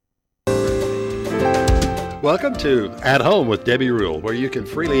Welcome to At Home with Debbie Rule, where you can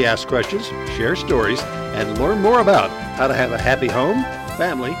freely ask questions, share stories, and learn more about how to have a happy home,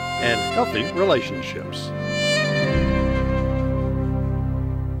 family, and healthy relationships.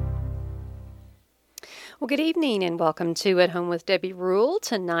 Well, good evening and welcome to At Home with Debbie Rule.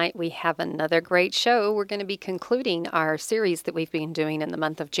 Tonight we have another great show. We're going to be concluding our series that we've been doing in the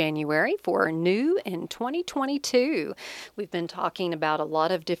month of January for New in 2022. We've been talking about a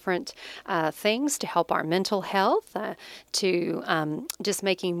lot of different things to help our mental health, to just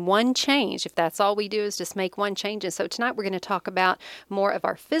making one change. If that's all we do is just make one change. And so tonight we're going to talk about more of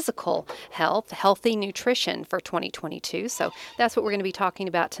our physical health, healthy nutrition for 2022. So that's what we're going to be talking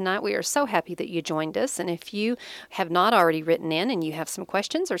about tonight. We are so happy that you joined us. And if you have not already written in and you have some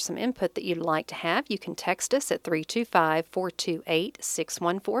questions or some input that you'd like to have, you can text us at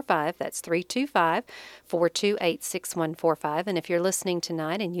 325-428-6145. That's 325-428-6145. And if you're listening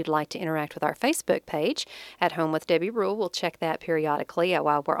tonight and you'd like to interact with our Facebook page, At Home with Debbie Rule, we'll check that periodically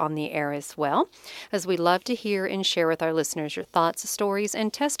while we're on the air as well, as we love to hear and share with our listeners your thoughts, stories,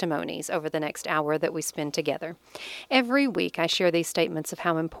 and testimonies over the next hour that we spend together. Every week I share these statements of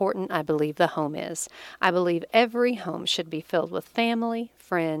how important I believe the home is. I believe every home should be filled with family,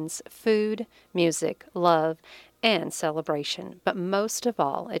 friends, food, music, love, and celebration. But most of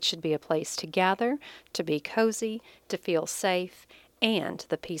all, it should be a place to gather, to be cozy, to feel safe, and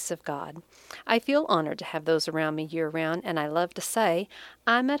the peace of God. I feel honored to have those around me year-round, and I love to say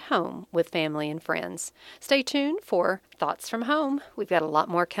I'm at home with family and friends. Stay tuned for Thoughts from Home. We've got a lot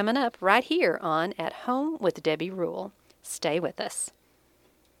more coming up right here on At Home with Debbie Rule. Stay with us.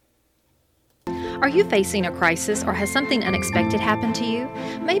 Are you facing a crisis or has something unexpected happened to you?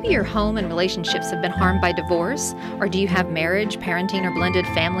 Maybe your home and relationships have been harmed by divorce, or do you have marriage, parenting, or blended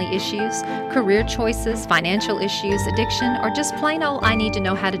family issues, career choices, financial issues, addiction, or just plain old I need to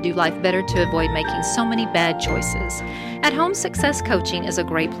know how to do life better to avoid making so many bad choices? At Home Success Coaching is a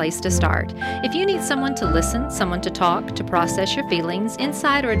great place to start. If you need someone to listen, someone to talk, to process your feelings,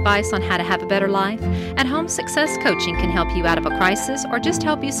 insight, or advice on how to have a better life, At Home Success Coaching can help you out of a crisis or just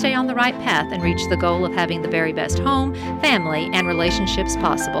help you stay on the right path and reach the goal of having the very best home, family, and relationships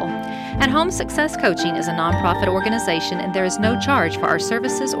possible. At Home Success Coaching is a nonprofit organization and there is no charge for our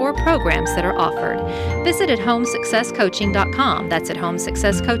services or programs that are offered. Visit at homesuccesscoaching.com. That's at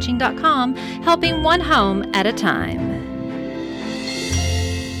homesuccesscoaching.com, helping one home at a time.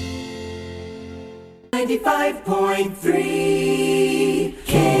 95.3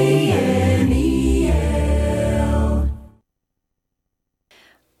 KNEL.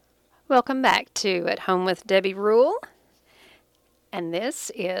 Welcome back to At Home with Debbie Rule, and this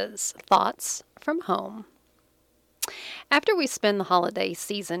is Thoughts from Home. After we spend the holiday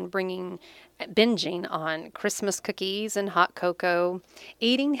season binging on Christmas cookies and hot cocoa,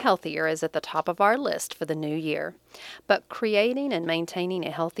 eating healthier is at the top of our list for the new year. But creating and maintaining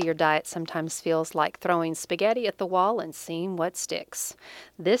a healthier diet sometimes feels like throwing spaghetti at the wall and seeing what sticks.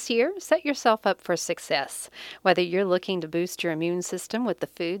 This year, set yourself up for success. Whether you're looking to boost your immune system with the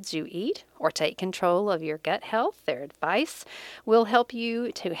foods you eat or take control of your gut health, their advice will help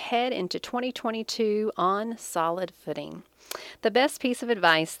you to head into 2022 on solid footing. The best piece of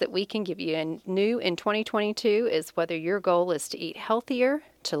advice that we can give you new in 2022 is whether your goal is to eat healthier,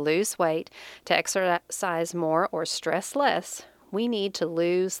 to lose weight, to exercise more, or stress less, we need to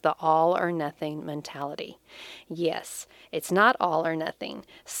lose the all or nothing mentality. Yes, it's not all or nothing.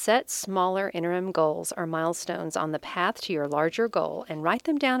 Set smaller interim goals or milestones on the path to your larger goal and write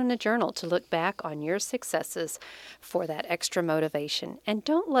them down in a journal to look back on your successes for that extra motivation. And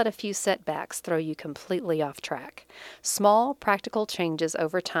don't let a few setbacks throw you completely off track. Small, practical changes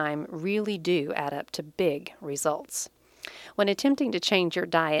over time really do add up to big results. When attempting to change your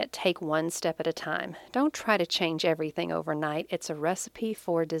diet, take one step at a time. Don't try to change everything overnight. It's a recipe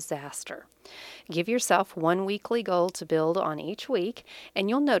for disaster. Give yourself one weekly goal to build on each week, and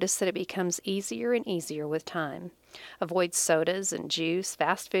you'll notice that it becomes easier and easier with time. Avoid sodas and juice,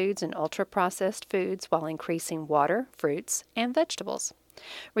 fast foods, and ultra-processed foods while increasing water, fruits, and vegetables.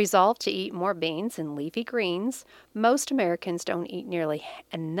 Resolve to eat more beans and leafy greens. Most Americans don't eat nearly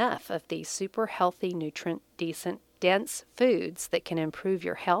enough of these super healthy, dense foods that can improve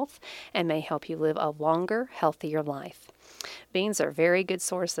your health and may help you live a longer, healthier life. Beans are a very good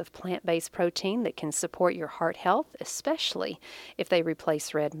source of plant-based protein that can support your heart health, especially if they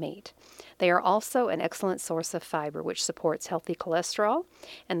replace red meat. They are also an excellent source of fiber, which supports healthy cholesterol,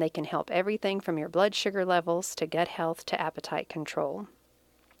 and they can help everything from your blood sugar levels to gut health to appetite control.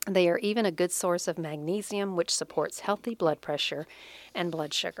 They are even a good source of magnesium, which supports healthy blood pressure and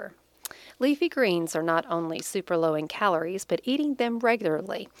blood sugar. Leafy greens are not only super low in calories, but eating them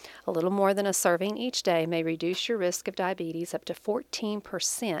regularly, a little more than a serving each day, may reduce your risk of diabetes up to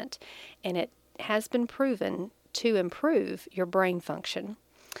 14%, and it has been proven to improve your brain function.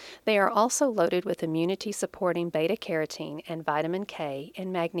 They are also loaded with immunity-supporting beta-carotene and vitamin K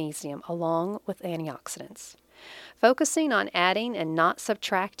and magnesium, along with antioxidants. Focusing on adding and not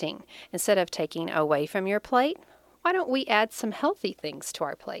subtracting instead of taking away from your plate, why don't we add some healthy things to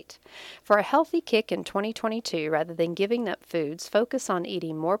our plate? For a healthy kick in 2022, rather than giving up foods, focus on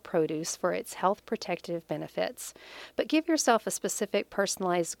eating more produce for its health protective benefits. But give yourself a specific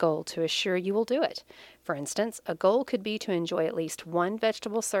personalized goal to assure you will do it. For instance, a goal could be to enjoy at least one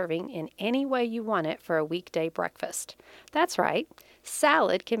vegetable serving in any way you want it for a weekday breakfast. That's right,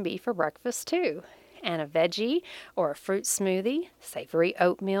 salad can be for breakfast too. And a veggie or a fruit smoothie, savory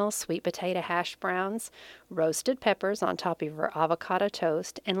oatmeal, sweet potato hash browns, roasted peppers on top of your avocado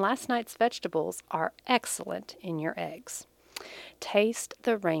toast, and last night's vegetables are excellent in your eggs. Taste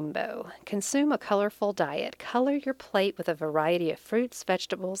the rainbow. Consume a colorful diet. Color your plate with a variety of fruits,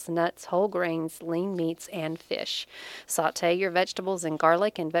 vegetables, nuts, whole grains, lean meats, and fish. Sauté your vegetables in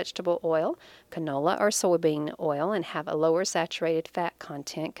garlic and vegetable oil, canola or soybean oil, and have a lower saturated fat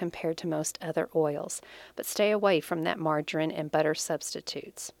content compared to most other oils. But stay away from that margarine and butter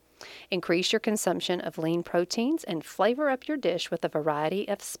substitutes. Increase your consumption of lean proteins and flavor up your dish with a variety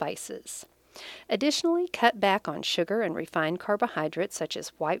of spices. Additionally, cut back on sugar and refined carbohydrates such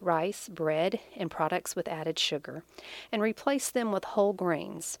as white rice, bread, and products with added sugar, and replace them with whole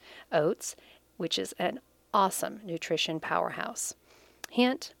grains, oats, which is an awesome nutrition powerhouse.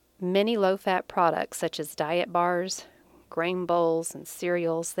 Hint, many low-fat products such as diet bars, grain bowls, and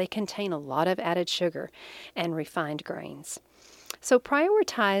cereals, they contain a lot of added sugar and refined grains. So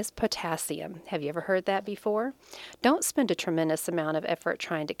prioritize potassium. Have you ever heard that before? Don't spend a tremendous amount of effort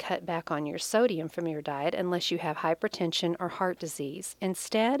trying to cut back on your sodium from your diet unless you have hypertension or heart disease.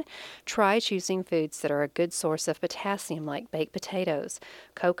 Instead, try choosing foods that are a good source of potassium like baked potatoes,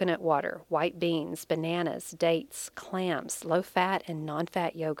 coconut water, white beans, bananas, dates, clams, low-fat and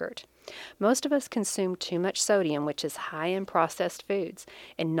non-fat yogurt. Most of us consume too much sodium, which is high in processed foods,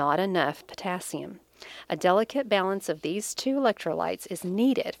 and not enough potassium. A delicate balance of these two electrolytes is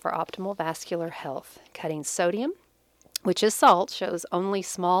needed for optimal vascular health. Cutting sodium, which is salt, shows only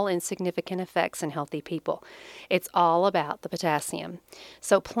small, insignificant effects in healthy people. It's all about the potassium.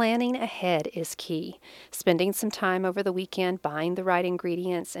 So planning ahead is key. Spending some time over the weekend buying the right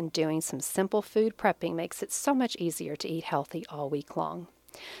ingredients and doing some simple food prepping makes it so much easier to eat healthy all week long.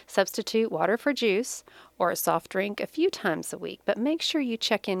 Substitute water for juice or a soft drink a few times a week, but make sure you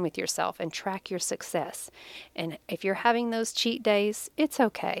check in with yourself and track your success. And if you're having those cheat days, it's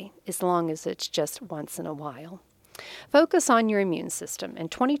okay, as long as it's just once in a while. Focus on your immune system. In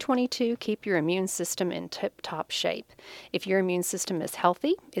 2022, keep your immune system in tip-top shape. If your immune system is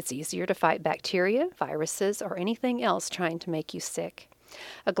healthy, it's easier to fight bacteria, viruses, or anything else trying to make you sick.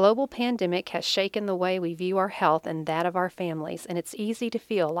 A global pandemic has shaken the way we view our health and that of our families, and it's easy to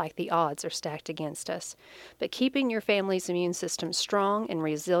feel like the odds are stacked against us. But keeping your family's immune system strong and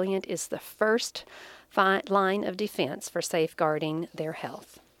resilient is the first line of defense for safeguarding their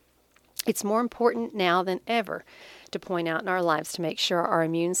health. It's more important now than ever to point out in our lives to make sure our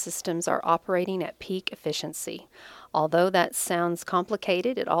immune systems are operating at peak efficiency. Although that sounds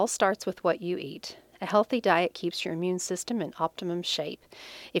complicated, it all starts with what you eat. A healthy diet keeps your immune system in optimum shape.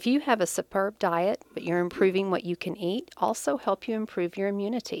 If you have a superb diet, but you're improving what you can eat, also help you improve your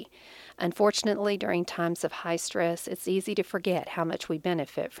immunity. Unfortunately, during times of high stress, it's easy to forget how much we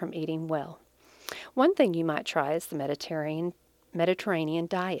benefit from eating well. One thing you might try is the Mediterranean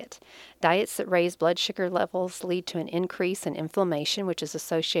diet. Diets that raise blood sugar levels lead to an increase in inflammation, which is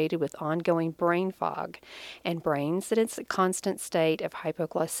associated with ongoing brain fog, and brains that it's a constant state of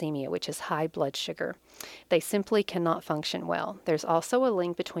hypoglycemia, which is high blood sugar. They simply cannot function well. There's also a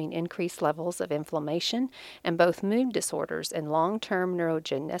link between increased levels of inflammation and both mood disorders and long-term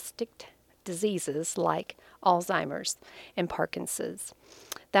neurogenetic diseases like Alzheimer's and Parkinson's.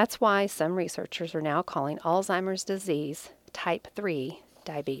 That's why some researchers are now calling Alzheimer's disease type 3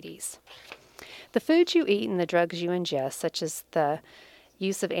 diabetes. The foods you eat and the drugs you ingest, such as the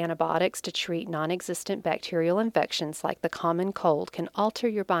use of antibiotics to treat non-existent bacterial infections like the common cold, can alter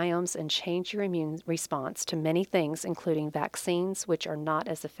your biomes and change your immune response to many things, including vaccines, which are not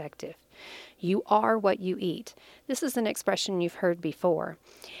as effective. You are what you eat. This is an expression you've heard before,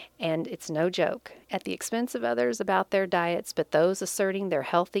 and it's no joke. At the expense of others about their diets, but those asserting their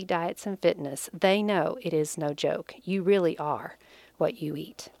healthy diets and fitness, they know it is no joke. You really are what you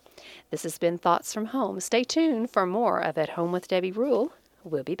eat. This has been Thoughts from Home. Stay tuned for more of At Home with Debbie Rule.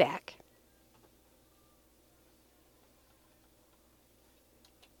 We'll be back.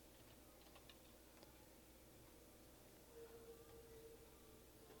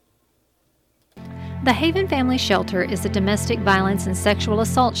 The Haven Family Shelter is a domestic violence and sexual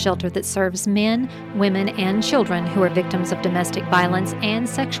assault shelter that serves men, women, and children who are victims of domestic violence and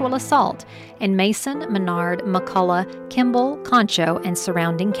sexual assault in Mason, Menard, McCullough, Kimball, Concho, and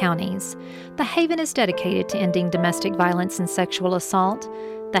surrounding counties. The Haven is dedicated to ending domestic violence and sexual assault.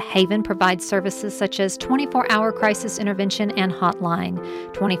 The Haven provides services such as 24-hour crisis intervention and hotline,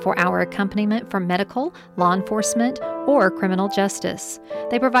 24-hour accompaniment for medical, law enforcement, or criminal justice.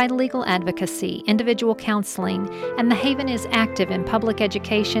 They provide legal advocacy, individual counseling, and the Haven is active in public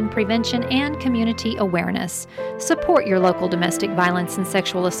education, prevention, and community awareness. Support your local domestic violence and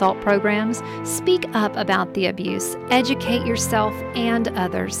sexual assault programs. Speak up about the abuse. Educate yourself and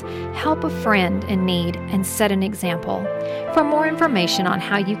others. Help a friend in need and set an example. For more information on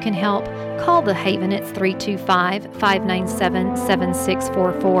how you can help, call the Haven at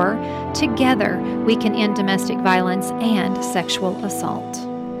 325-597-7644. Together, we can end domestic violence and sexual assault.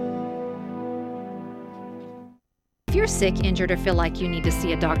 If you're sick, injured, or feel like you need to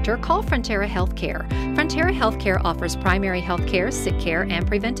see a doctor, call Frontera Healthcare. Frontera Healthcare offers primary health care, sick care, and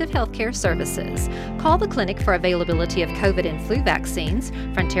preventive health care services. Call the clinic for availability of COVID and flu vaccines.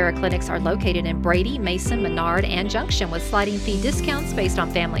 Frontera clinics are located in Brady, Mason, Menard, and Junction with sliding fee discounts based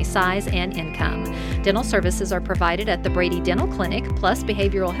on family size and income. Dental services are provided at the Brady Dental Clinic, plus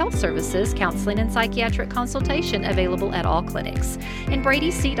behavioral health services, counseling, and psychiatric consultation available at all clinics. In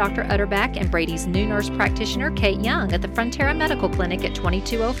Brady, see Dr. Utterback and Brady's new nurse practitioner, Kate Young, at the Frontera Medical Clinic at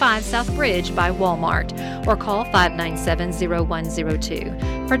 2205 South Bridge by Walmart, or call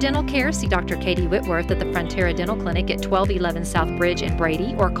 597-0102. For dental care, see Dr. Katie Whitworth at the Frontera Dental Clinic at 1211 South Bridge in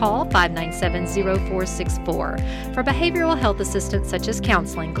Brady, or call 597-0464. For behavioral health assistance such as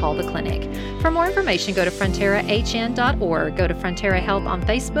counseling, call the clinic. For more information, go to fronterahn.org, go to Frontera Health on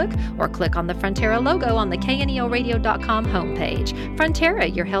Facebook, or click on the Frontera logo on the KNELradio.com homepage.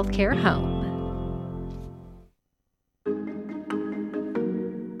 Frontera, your healthcare home.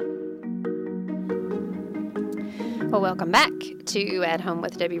 Well, welcome back to At Home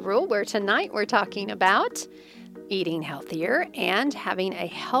with Debbie Rule, where tonight we're talking about eating healthier and having a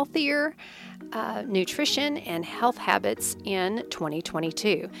healthier nutrition and health habits in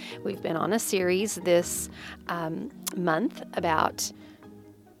 2022. We've been on a series this month about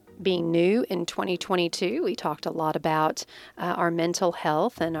being new in 2022. We talked a lot about our mental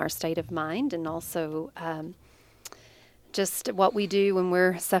health and our state of mind, and also just what we do when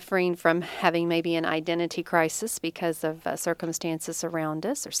we're suffering from having maybe an identity crisis because of circumstances around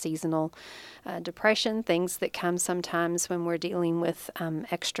us, or seasonal depression, things that come sometimes when we're dealing with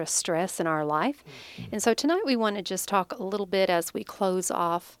extra stress in our life. And so tonight we want to just talk a little bit as we close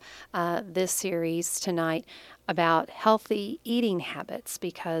off this series tonight about healthy eating habits,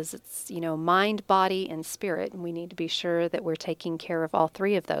 because it's, mind, body, and spirit, and we need to be sure that we're taking care of all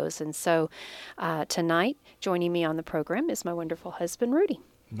three of those. And so tonight, joining me on the program is my wonderful husband, Rudy.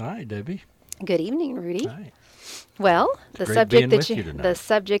 Hi, Debbie. Good evening, Rudy. Hi. Well, the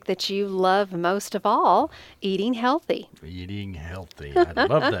subject that you love most of all, eating healthy. Eating healthy. I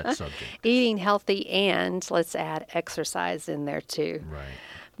love that subject. Eating healthy, and let's add exercise in there too. Right.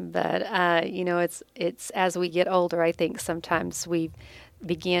 But, it's as we get older, I think sometimes we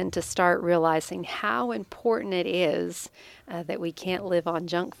begin to start realizing how important it is that we can't live on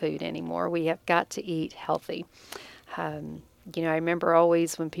junk food anymore. We have got to eat healthy. I remember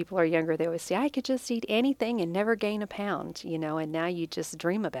always when people are younger, they always say, I could just eat anything and never gain a pound, and now you just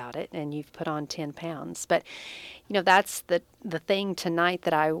dream about it and you've put on 10 pounds. But, that's the thing tonight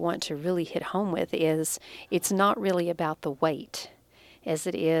that I want to really hit home with is it's not really about the weight as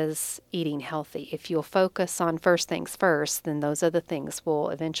it is eating healthy. If you'll focus on first things first, then those other things will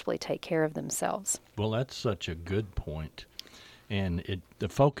eventually take care of themselves. Well, that's such a good point. And the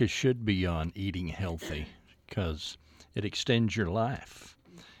focus should be on eating healthy, because it extends your life.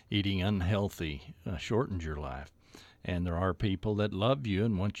 Eating unhealthy shortens your life. And there are people that love you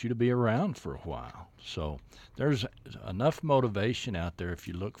and want you to be around for a while. So there's enough motivation out there if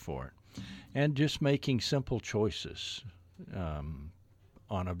you look for it. And just making simple choices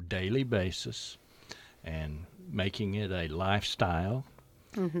on a daily basis, and making it a lifestyle,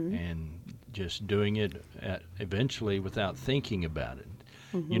 and just doing it eventually without thinking about it.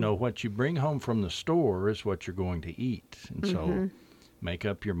 What you bring home from the store is what you're going to eat. And so make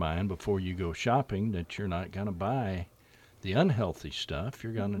up your mind before you go shopping that you're not going to buy the unhealthy stuff.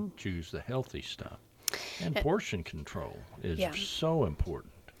 You're going to choose the healthy stuff. And portion control is so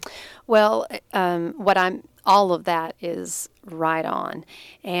important. Well, all of that is right on.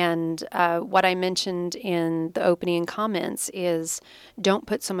 And what I mentioned in the opening comments is don't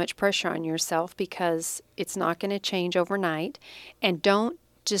put so much pressure on yourself, because it's not going to change overnight. And don't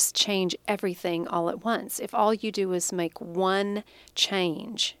just change everything all at once. If all you do is make one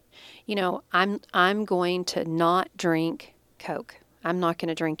change, I'm going to not drink Coke. I'm not going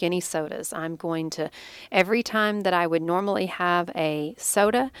to drink any sodas. I'm going to, every time that I would normally have a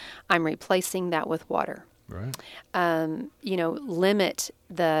soda, I'm replacing that with water. Right. Limit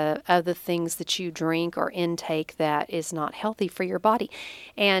the other things that you drink or intake that is not healthy for your body.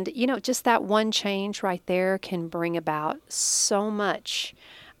 And, just that one change right there can bring about so much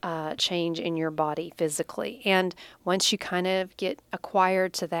change in your body physically. And once you kind of get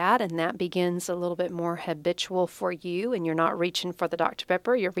acquired to that, and that begins a little bit more habitual for you, and you're not reaching for the Dr.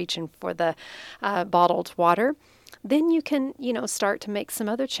 Pepper, you're reaching for the bottled water, then you can, start to make some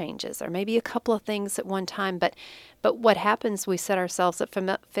other changes, or maybe a couple of things at one time. But what happens, we set ourselves up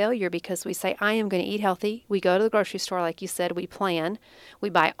for failure because we say, I am going to eat healthy. We go to the grocery store, like you said, we plan.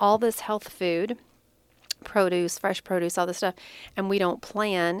 We buy all this health food, produce, fresh produce, all this stuff, and we don't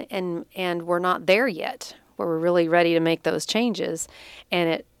plan, and we're not there yet where we're really ready to make those changes, and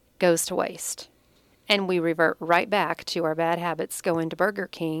it goes to waste. And we revert right back to our bad habits, going to Burger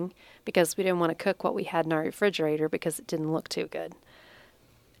King because we didn't want to cook what we had in our refrigerator because it didn't look too good.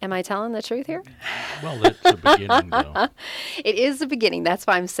 Am I telling the truth here? Well, that's the beginning, though. It is the beginning. That's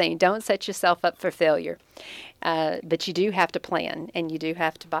why I'm saying don't set yourself up for failure. But you do have to plan, and you do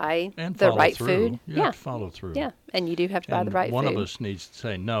have to buy And the follow right through. food. You have to follow through. Yeah, and you do have to buy the right one food. of us needs to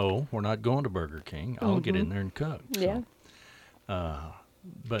say, no, we're not going to Burger King. I'll get in there and cook. So, Yeah.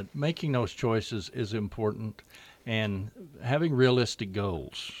 But making those choices is important, and having realistic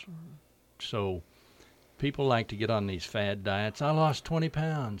goals. So people like to get on these fad diets. I lost 20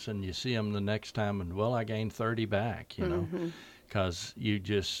 pounds, and you see them the next time, and, I gained 30 back, because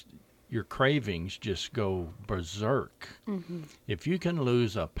your cravings just go berserk. If you can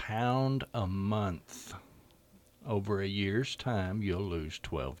lose a pound a month, over a year's time, you'll lose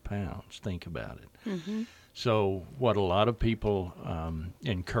 12 pounds. Think about it. So what a lot of people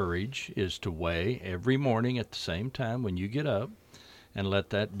encourage is to weigh every morning at the same time when you get up, and let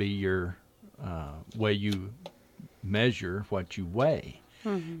that be your way you measure what you weigh.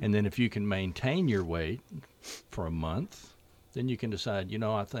 And then if you can maintain your weight for a month, then you can decide,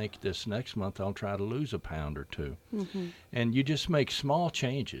 I think this next month I'll try to lose a pound or two. And you just make small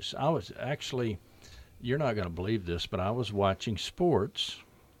changes. I was actually, you're not going to believe this, but I was watching sports,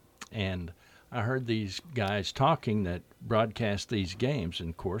 and I heard these guys talking that broadcast these games, and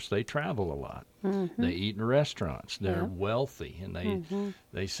of course they travel a lot. They eat in restaurants. They're wealthy, and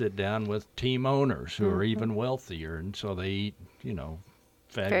they sit down with team owners who are even wealthier, and so they eat, fabulous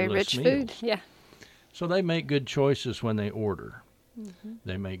Very rich meals. food. Yeah. So they make good choices when they order.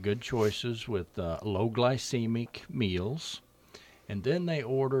 They make good choices with low glycemic meals, and then they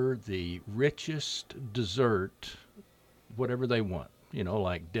order the richest dessert, whatever they want.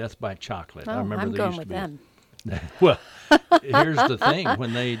 Like Death by Chocolate. Oh, I remember I'm there going used with to be. them. Well, here's the thing.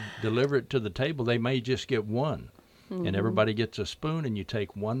 When they deliver it to the table, they may just get one. And everybody gets a spoon, and you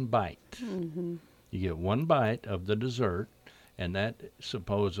take one bite. You get one bite of the dessert, and that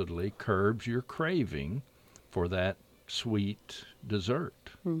supposedly curbs your craving for that sweet dessert.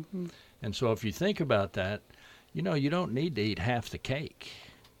 And so if you think about that, you don't need to eat half the cake.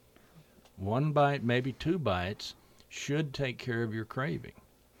 One bite, maybe 2 bites, should take care of your craving.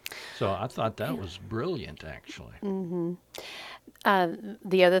 So I thought that was brilliant, actually.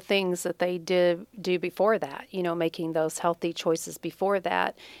 The other things that they do before that, making those healthy choices before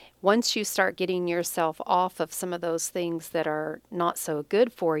that, once you start getting yourself off of some of those things that are not so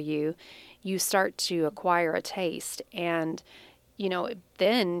good for you, you start to acquire a taste. And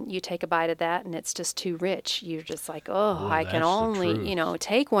then you take a bite of that and it's just too rich. You're just like, I can only,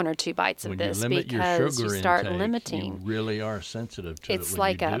 take 1 or 2 bites of this because you start limiting. You really are sensitive to it's it when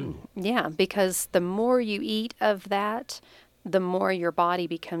like you do. Because the more you eat of that, the more your body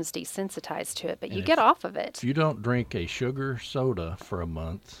becomes desensitized to it. But you get off of it. If you don't drink a sugar soda for a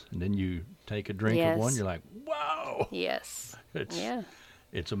month and then you take a drink of one, you're like, wow. Yes.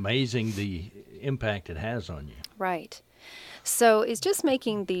 It's amazing the impact it has on you. Right. So it's just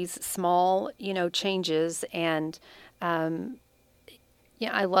making these small, changes. And,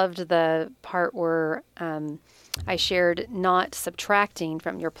 I loved the part where I shared not subtracting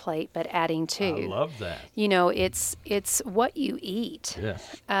from your plate, but adding to. I love that. It's what you eat.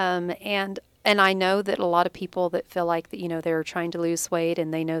 Yes. And I know that a lot of people that feel like that, they're trying to lose weight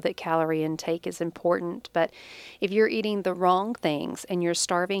and they know that calorie intake is important. But if you're eating the wrong things and you're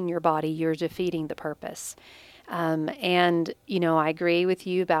starving your body, you're defeating the purpose. And, I agree with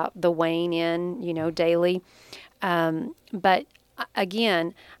you about the weighing in, daily. But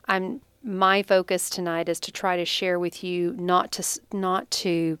again, I'm my focus tonight is to try to share with you not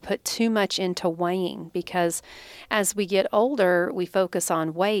to put too much into weighing, because as we get older, we focus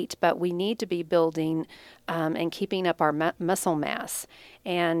on weight, but we need to be building and keeping up our muscle mass,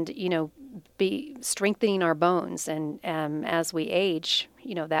 and be strengthening our bones. And as we age,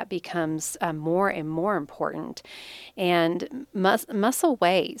 that becomes more and more important. And muscle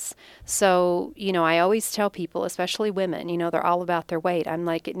weighs. So, I always tell people, especially women, they're all about their weight. I'm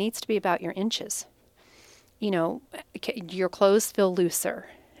like, it needs to be about your inches. Your clothes feel looser.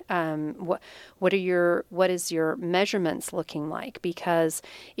 What is your measurements looking like? Because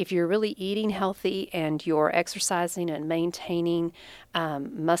if you're really eating healthy and you're exercising and maintaining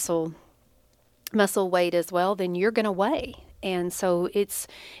muscle weight as well, then you're going to weigh. And so it's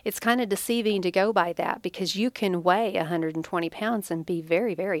kind of deceiving to go by that, because you can weigh 120 pounds and be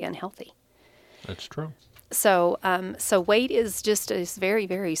very, very unhealthy. That's true. So weight is just a very,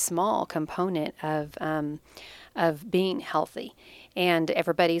 very small component of being healthy, and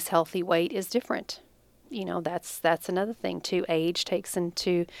everybody's healthy weight is different. That's another thing too. Age takes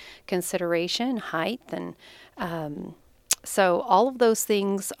into consideration, height, and so all of those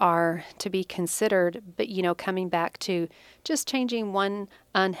things are to be considered. But coming back to just changing one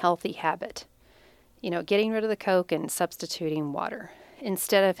unhealthy habit, getting rid of the Coke and substituting water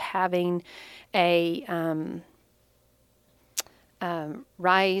instead of having a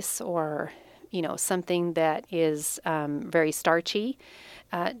rice or something that is very starchy.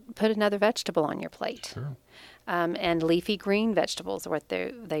 Put another vegetable on your plate. Sure. And leafy green vegetables are what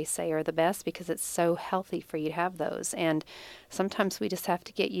they say are the best, because it's so healthy for you to have those. And sometimes we just have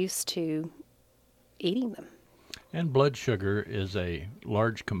to get used to eating them. And blood sugar is a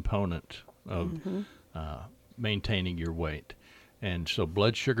large component of maintaining your weight. And so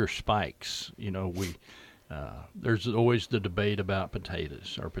blood sugar spikes. There's always the debate about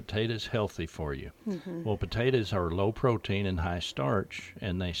potatoes. Are potatoes healthy for you? Mm-hmm. Well, potatoes are low protein and high starch,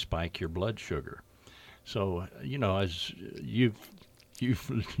 and they spike your blood sugar. So, as you've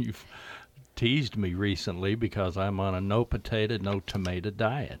teased me recently because I'm on a no potato, no tomato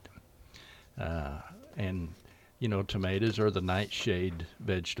diet. And tomatoes are the nightshade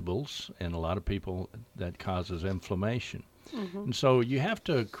vegetables, and a lot of people, that causes inflammation. Mm-hmm. And so you have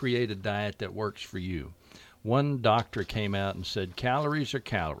to create a diet that works for you. One doctor came out and said, calories are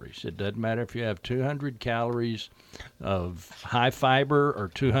calories. It doesn't matter if you have 200 calories of high fiber or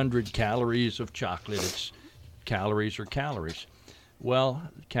 200 calories of chocolate. It's calories are calories. Well,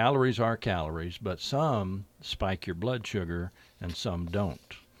 calories are calories, but some spike your blood sugar and some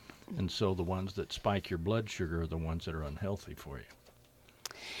don't. And so the ones that spike your blood sugar are the ones that are unhealthy for you.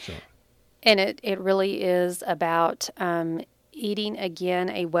 So. And it really is about eating, again,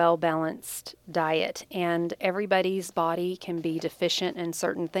 a well-balanced diet. And everybody's body can be deficient in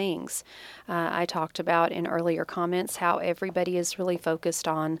certain things. I talked about in earlier comments how everybody is really focused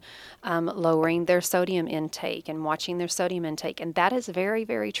on lowering their sodium intake and watching their sodium intake. And that is very,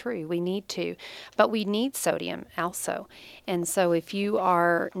 very true. We need to. But we need sodium also. And so if you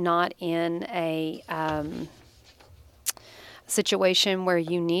are not in a situation where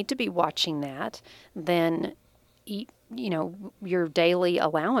you need to be watching that, then eat your daily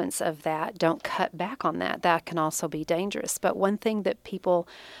allowance of that. Don't cut back on that. That can also be dangerous. But one thing that people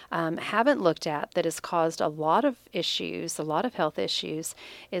haven't looked at that has caused a lot of issues, a lot of health issues,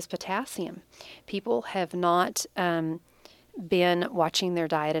 is potassium. People have not been watching their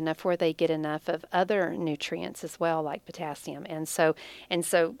diet enough where they get enough of other nutrients as well, like potassium. And so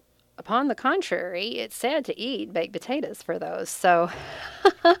upon the contrary, it's sad to eat baked potatoes for those. So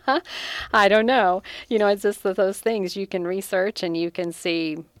I don't know. It's just those things you can research and you can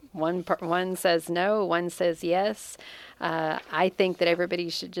see one says no, one says yes. I think that everybody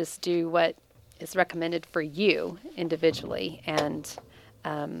should just do what is recommended for you individually, and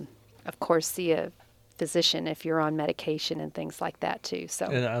of course see a physician if you're on medication and things like that too. So,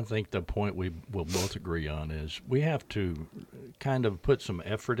 and I think the point we will both agree on is we have to kind of put some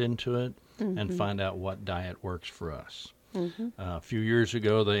effort into it and find out what diet works for us. Mm-hmm. A few years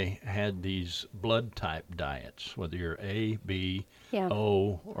ago, they had these blood type diets, whether you're A, B,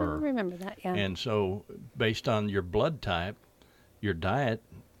 O, or... I remember that, yeah. And so based on your blood type, your diet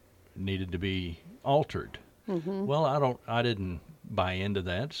needed to be altered. Mm-hmm. Well, I didn't buy into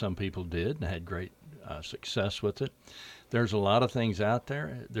that. Some people did and had great success with it. There's a lot of things out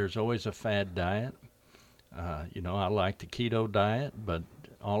there. There's always a fad diet. I like the keto diet, but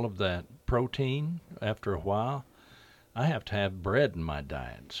all of that protein, after a while, I have to have bread in my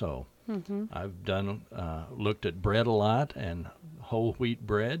diet. So I've looked at bread a lot, and whole wheat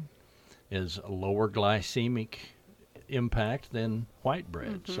bread is lower glycemic impact than white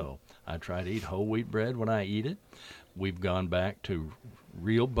bread. So I try to eat whole wheat bread when I eat it. We've gone back to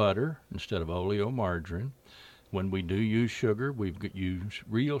real butter instead of oleomargarine. When we do use sugar, used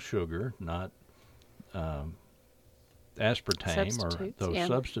real sugar, not aspartame or those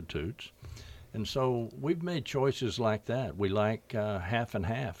substitutes. And so we've made choices like that. We like half and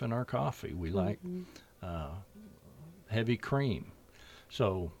half in our coffee. We like heavy cream.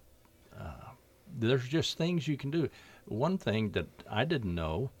 So there's just things you can do. One thing that I didn't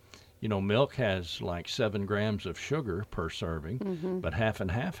know, milk has like 7 grams of sugar per serving, but half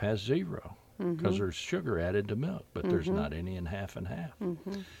and half has 0 because there's sugar added to milk, but there's not any in half and half.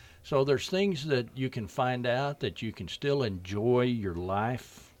 So there's things that you can find out that you can still enjoy your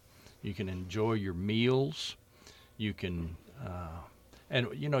life. You can enjoy your meals. You can, and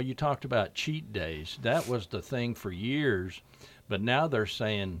you talked about cheat days. That was the thing for years, but now they're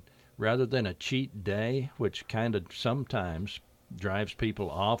saying rather than a cheat day, which kind of sometimes drives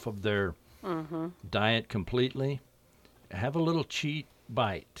people off of their diet completely, have a little cheat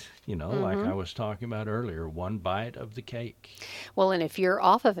bite, like I was talking about earlier, 1 bite of the cake. Well, and if you're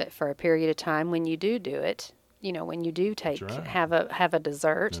off of it for a period of time, when you do it, when you do have a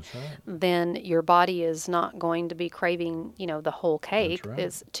dessert, then your body is not going to be craving, the whole cake.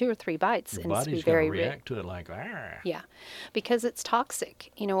 It's 2 or 3 bites. Your and body's it's very going to react to it like, ah. Yeah, because it's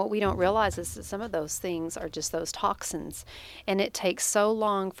toxic. What we don't realize is that some of those things are just those toxins. And it takes so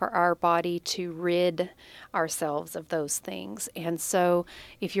long for our body to rid ourselves of those things. And so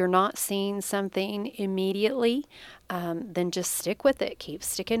if you're not seeing something immediately, then just stick with it. Keep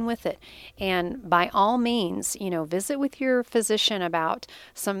sticking with it. And by all means, visit with your physician about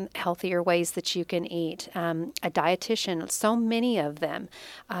some healthier ways that you can eat. A dietitian, so many of them,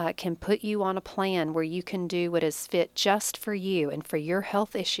 can put you on a plan where you can do what is fit just for you and for your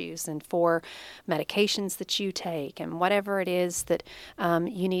health issues and for medications that you take and whatever it is that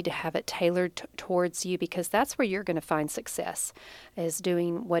you need to have it tailored towards you, because that's where you're going to find success, is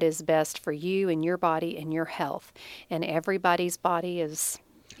doing what is best for you and your body and your health. And everybody's body is,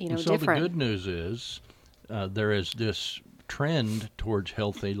 so different. The good news is there is this trend towards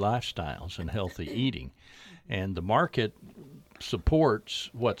healthy lifestyles and healthy eating. And the market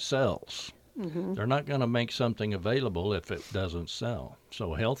supports what sells. They're not going to make something available if it doesn't sell.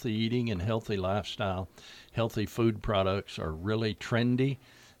 So healthy eating and healthy lifestyle, healthy food products are really trendy,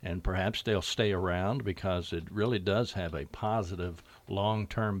 and perhaps they'll stay around because it really does have a positive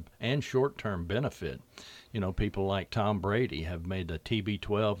long-term and short-term benefit. People like Tom Brady have made the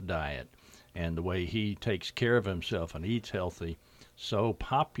TB12 diet, and the way he takes care of himself and eats healthy so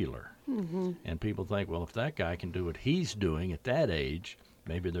popular. And people think, well, if that guy can do what he's doing at that age,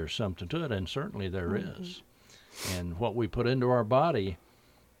 maybe there's something to it, and certainly there is. And what we put into our body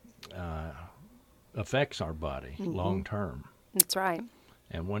affects our body long term. That's right.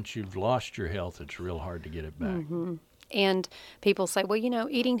 And once you've lost your health, it's real hard to get it back. And people say, well,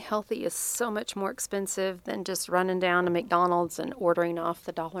 eating healthy is so much more expensive than just running down to McDonald's and ordering off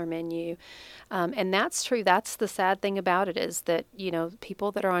the dollar menu. And that's true. That's the sad thing about it, is that,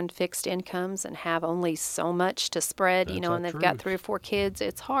 people that are on fixed incomes and have only so much to spread, and they've got 3 or 4 kids,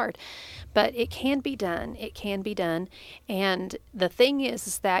 it's hard. But it can be done. It can be done. And the thing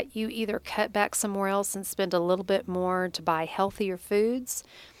is that you either cut back somewhere else and spend a little bit more to buy healthier foods,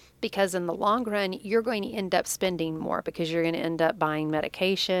 because in the long run, you're going to end up spending more, because you're going to end up buying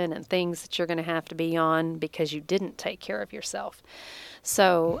medication and things that you're going to have to be on because you didn't take care of yourself.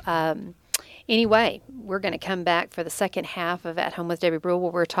 So anyway, we're going to come back for the second half of At Home with Debbie Brule,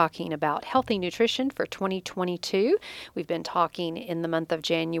 where we're talking about healthy nutrition for 2022. We've been talking in the month of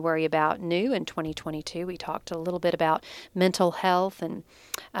January about new in 2022. We talked a little bit about mental health and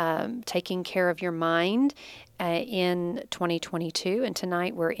taking care of your mind in 2022, and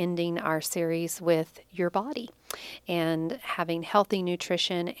tonight we're ending our series with your body and having healthy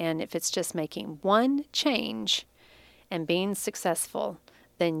nutrition. And if it's just making one change and being successful,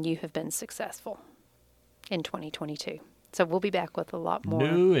 then you have been successful in 2022. So we'll be back with a lot more.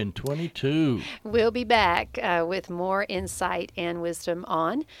 New in 22. We'll be back with more insight and wisdom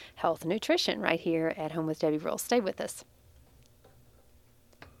on health and nutrition right here at Home with Debbie Brule. Stay with us.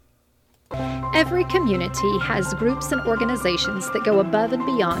 Every community has groups and organizations that go above and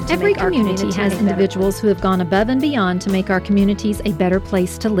beyond to make our community has individuals who have gone above and beyond to make our communities a better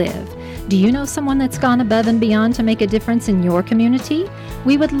place to live. Do you know someone that's gone above and beyond to make a difference in your community?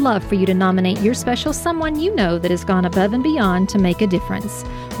 We would love for you to nominate your special someone you know that has gone above and beyond to make a difference.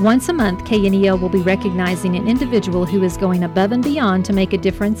 Once a month, KNEL will be recognizing an individual who is going above and beyond to make a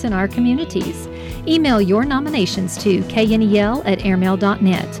difference in our communities. Email your nominations to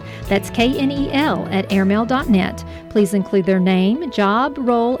knel@airmail.net. That's KNEL at airmail.net. Please include their name, job,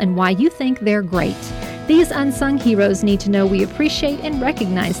 role, and why you think they're great. These unsung heroes need to know we appreciate and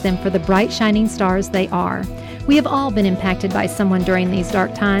recognize them for the bright, shining stars they are. We have all been impacted by someone during these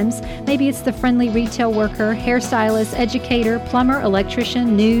dark times. Maybe it's the friendly retail worker, hairstylist, educator, plumber,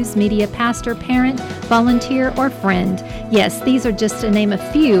 electrician, news, media, pastor, parent, volunteer, or friend. Yes, these are just to name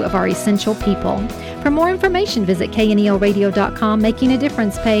a few of our essential people. For more information, visit knelradio.com, Making a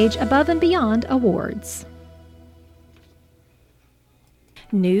Difference page, Above and Beyond Awards.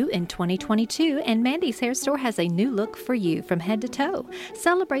 New in 2022, and Mandy's Hair Store has a new look for you from head to toe.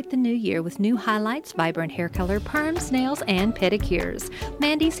 Celebrate the new year with new highlights, vibrant hair color, perms, nails, and pedicures.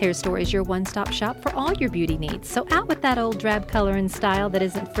 Mandy's Hair Store is your one-stop shop for all your beauty needs. So out with that old drab color and style that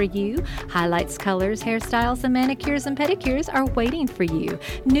isn't for you. Highlights, colors, hairstyles, and manicures and pedicures are waiting for you.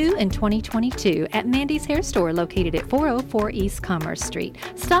 New in 2022 at Mandy's Hair Store, located at 404 East Commerce Street.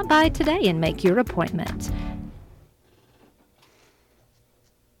 Stop by today and make your appointment.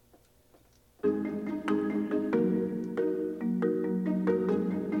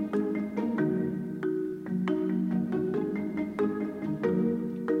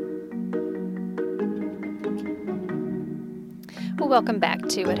 Well, welcome back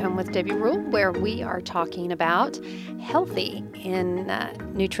to At Home with Debbie Rule, where we are talking about healthy in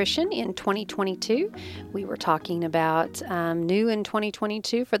nutrition in 2022. We were talking about new in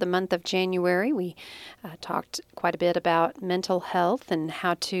 2022 for the month of January. We talked quite a bit about mental health and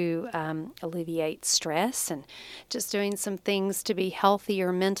how to alleviate stress and just doing some things to be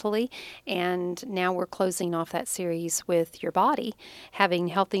healthier mentally. And now we're closing off that series with your body, having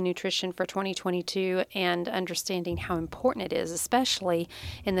healthy nutrition for 2022 and understanding how important it is, especially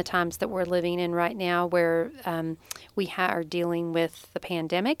in the times that we're living in right now where we are dealing with the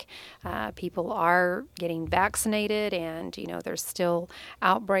pandemic. People are getting vaccinated and, there's still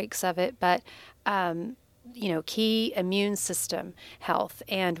outbreaks of it, but key immune system health.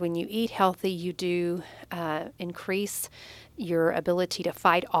 And when you eat healthy, you do increase your ability to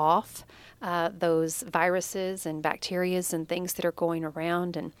fight off those viruses and bacterias and things that are going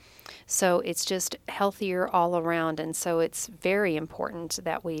around. And so it's just healthier all around. And so it's very important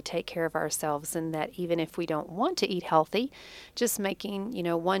that we take care of ourselves, and that even if we don't want to eat healthy, just making,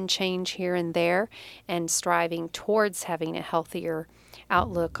 one change here and there and striving towards having a healthier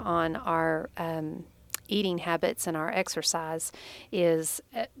outlook on our eating habits and our exercise is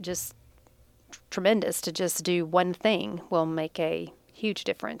just tremendous. To just do one thing will make a huge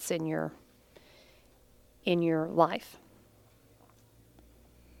difference in your life.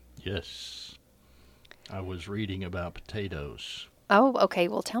 Yes. I was reading about potatoes. Oh, okay.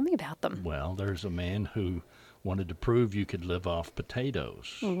 Well, tell me about them. Well, there's a man who wanted to prove you could live off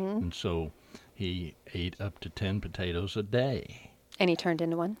potatoes. Mm-hmm. And so he ate up to 10 potatoes a day. And he turned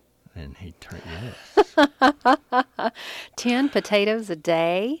into one? And he turned, yes. 10 potatoes a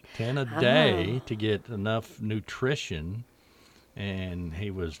day? 10 a day to get enough nutrition. And he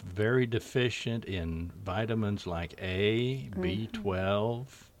was very deficient in vitamins like A, B12.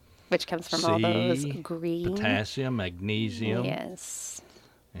 Which comes from C, all those green. Potassium, magnesium. Yes.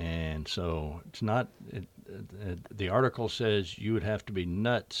 And so it's not, the article says you would have to be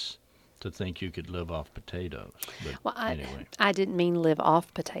nuts to think you could live off potatoes. But well, anyway. I didn't mean live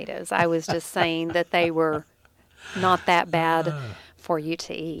off potatoes. I was just saying that they were not that bad for you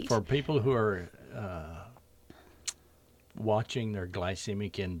to eat. For people who are watching their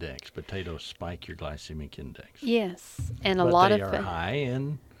glycemic index, potatoes spike your glycemic index. Yes. And but a lot they of are high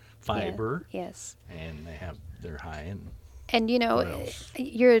in fiber. Yeah, yes. And they're high in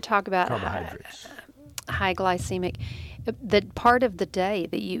you're to talk about carbohydrates. High glycemic. The part of the day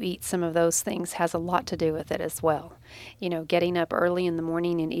that you eat some of those things has a lot to do with it as well. Getting up early in the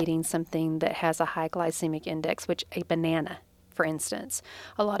morning and eating something that has a high glycemic index, which a banana, for instance.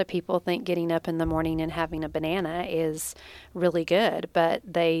 A lot of people think getting up in the morning and having a banana is really good, but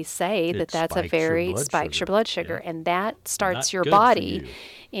they say that that's a very spikes your blood sugar, yeah. And that starts Not your good body for you.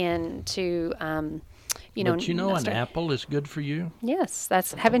 into But an apple is good for you? Yes,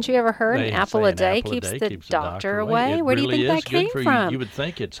 haven't you ever heard an apple a day keeps the doctor away? Where do you think that came from? You would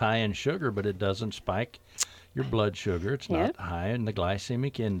think it's high in sugar, but it doesn't spike your blood sugar. It's not high in the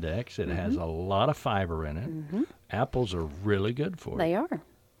glycemic index. It has a lot of fiber in it. Mm-hmm. Apples are really good for you. They are.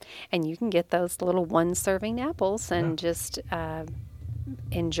 And you can get those little one-serving apples and just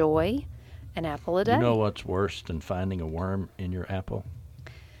enjoy an apple a day. You know what's worse than finding a worm in your apple?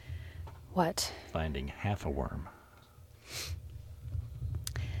 What? Finding half a worm.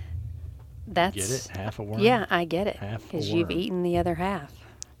 That's, get it? Half a worm? Yeah, I get it. Half a because worm. you've eaten the other half.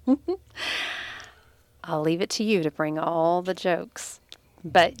 I'll leave it to you to bring all the jokes.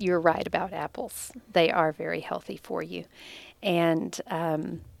 But you're right about apples. They are very healthy for you. And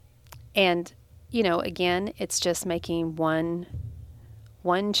again, it's just making one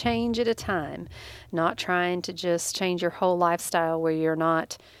change at a time, not trying to just change your whole lifestyle where you're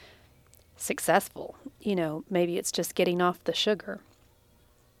not successful. Maybe it's just getting off the sugar.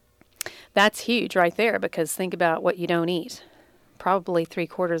 That's huge right there, because think about what you don't eat. Probably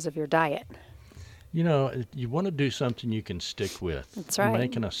 3/4 of your diet. You want to do something you can stick with. That's right.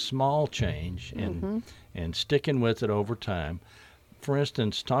 Making a small change and sticking with it over time. For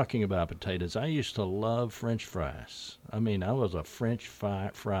instance, talking about potatoes, I used to love French fries. I mean, I was a French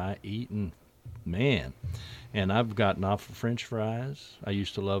fry eating man. And I've gotten off of French fries. I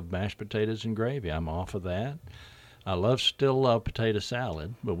used to love mashed potatoes and gravy. I'm off of that. I still love potato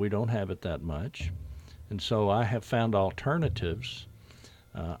salad, but we don't have it that much. And so I have found alternatives.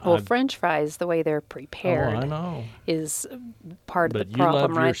 French fries, the way they're prepared, I know, is part of the But problem you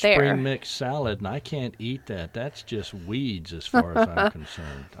love right your there. spring mix salad, and I can't eat that. That's just weeds as far as I'm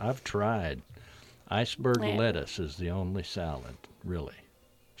concerned. I've tried. Iceberg lettuce is the only salad, really.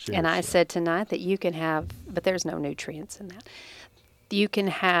 Seriously. And I said tonight that you can have, but there's no nutrients in that. You can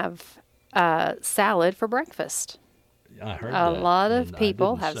have salad for breakfast. I heard A that, lot of and I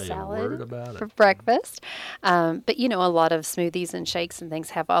people didn't have say a salad word about for it. breakfast. But, a lot of smoothies and shakes and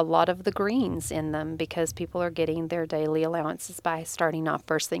things have a lot of the greens in them, because people are getting their daily allowances by starting off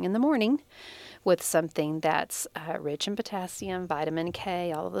first thing in the morning with something that's rich in potassium, vitamin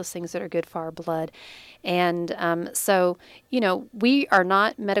K, all of those things that are good for our blood. And so, we are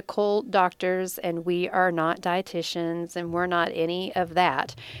not medical doctors, and we are not dietitians, and we're not any of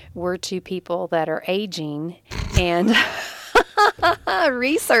that. We're two people that are aging and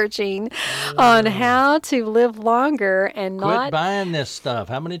researching on how to live longer and Quit not buying this stuff.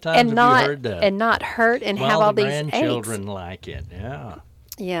 How many times have you heard that? and not hurt and well, have all the these aches. grandchildren like it, yeah.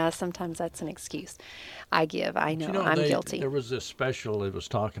 Yeah, sometimes that's an excuse I give. I know, I'm guilty. There was this special it was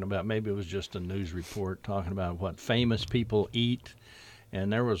talking about, maybe it was just a news report talking about what famous people eat.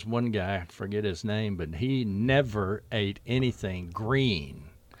 And there was one guy, I forget his name, but he never ate anything green.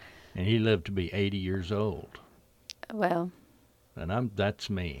 And he lived to be 80 years old. Well, And that's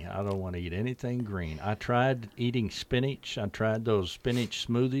me. I don't want to eat anything green. I tried eating spinach. I tried those spinach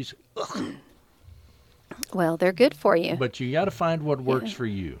smoothies. Ugh. well, they're good for you. But you got to find what works for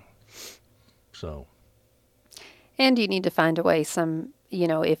you. So, And you need to find a way,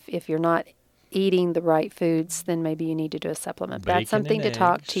 if you're not eating the right foods, then maybe you need to do a supplement. Bacon That's something to and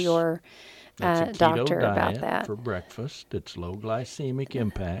talk to eggs. your It's a keto doctor diet about that. for breakfast. It's low glycemic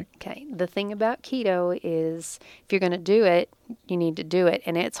impact. Okay. The thing about keto is if you're going to do it, you need to do it.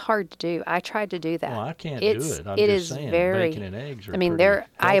 And it's hard to do. I tried to do that. Well, I can't do it. I'm it just is saying, very, bacon and eggs are I mean, pretty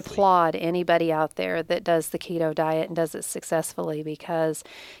I healthy. applaud anybody out there that does the keto diet and does it successfully, because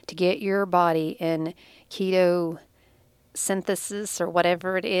to get your body in keto synthesis or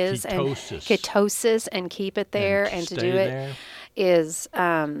whatever it is, ketosis and keep it there and to stay do it there. is you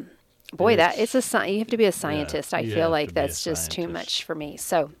have to be a scientist. I you feel have like to be a that's just too scientist. much for me.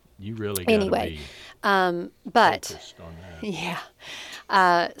 So You really got to anyway, be but focused on that.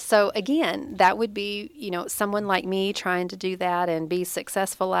 yeah. So again, that would be, someone like me trying to do that and be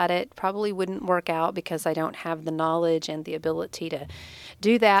successful at it probably wouldn't work out, because I don't have the knowledge and the ability to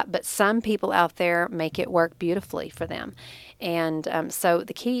do that. But some people out there make it work beautifully for them. And so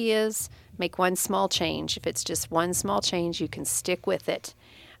the key is make one small change. If it's just one small change, you can stick with it.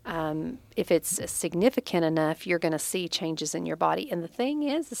 If it's significant enough, you're going to see changes in your body. And the thing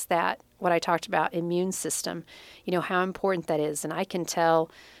is that what I talked about, immune system, how important that is. And I can tell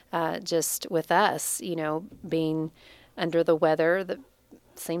just with us, being under the weather, that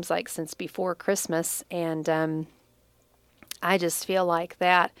seems like since before Christmas. And I just feel like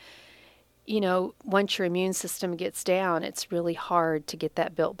that, once your immune system gets down, it's really hard to get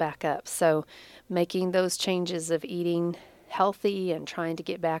that built back up. So making those changes of eating healthy and trying to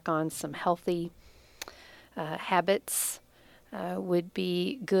get back on some healthy habits would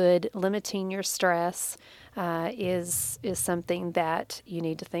be good. Limiting your stress is something that you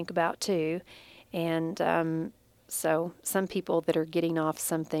need to think about too. And so some people that are getting off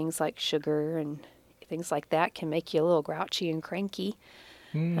some things like sugar and things like that can make you a little grouchy and cranky.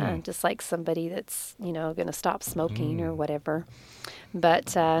 Just like somebody that's, going to stop smoking or whatever. But,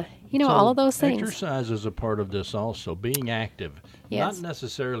 So all of those things. Exercise is a part of this also, being active. Yes. Not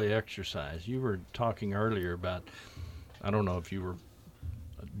necessarily exercise. You were talking earlier about, I don't know if you were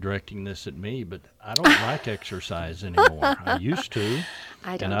directing this at me, but I don't like exercise anymore. I used to.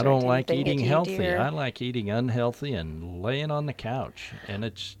 I And I don't like eating healthy. I like eating unhealthy and laying on the couch. And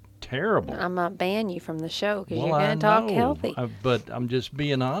it's terrible. I'm going to ban you from the show because Well, you're I going to talk know, healthy. but I'm just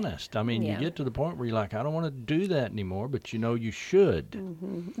being honest. I mean, Yeah. you get to the point where you're like, I don't want to do that anymore, but you know you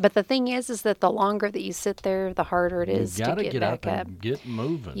should. But the thing is that the longer that you sit there, the harder it is You got to to get get back up up. and get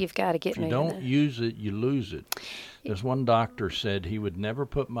moving. You've got to get If you moving. don't use it, you lose it. There's one doctor said he would never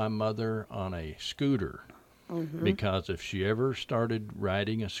put my mother on a scooter Mm-hmm. because if she ever started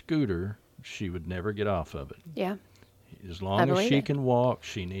riding a scooter, she would never get off of it. Yeah, As long as believe she it. can walk,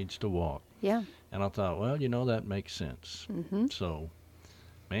 she needs to walk. yeah. And I thought, well, that makes sense. Mm-hmm. So,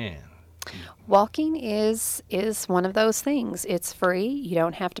 man, Walking is one of those things. It's free. You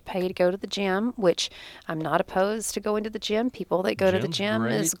don't have to pay to go to the gym, which I'm not opposed to going to the gym. People that go to the Gym's gym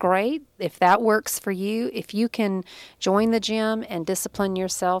is great. great. If that works for you, if you can join the gym and discipline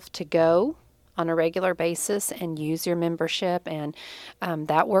yourself to go on a regular basis and use your membership and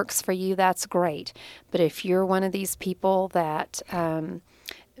that works for you, that's great. But if you're one of these people that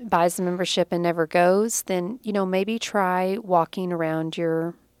buys the membership and never goes, then, maybe try walking around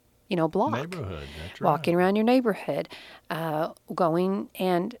your block. neighborhood, that's right. Walking around your neighborhood, going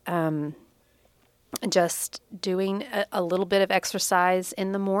and just doing a little bit of exercise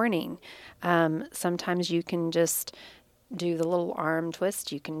in the morning. Sometimes you can just do the little arm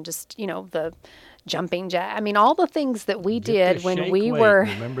twist. You can just, the jumping jack. I mean, all the things that we Get did the when shake we weight. were,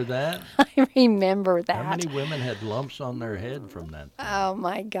 Remember that? I remember How that. many women had lumps on their head from that? Oh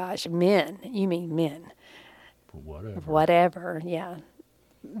my gosh, men. You mean men. Whatever. Whatever, yeah.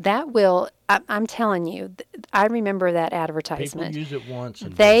 That will, I'm telling you, I remember that People advertisement. use it once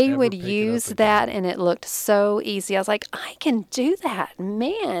and They don't ever would pick it use up that, again. and it looked so easy. I was like, I can do that.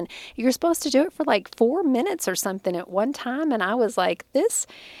 Man, you're supposed to do it for like 4 minutes or something at one time. And I was like, this,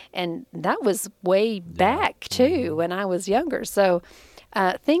 and that was way back too when I was younger. So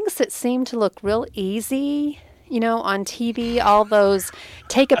things that seem to look real easy, on TV, all those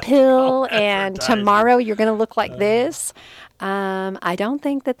take a pill and tomorrow you're going to look like this. I don't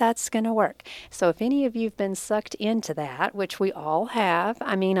think that that's going to work. So if any of you have been sucked into that, which we all have,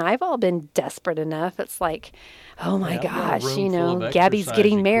 I mean, I've all been desperate enough. It's like, oh my Yeah, I've got a gosh, room full of Gabby's exercise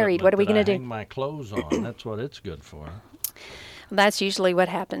getting married. What are we equipment going that to I do? hang my clothes on. That's what it's good for. That's usually what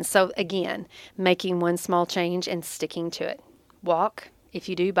happens. So again, making one small change and sticking to it. Walk. If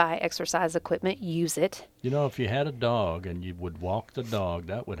you do buy exercise equipment, use it. If you had a dog and you would walk the dog,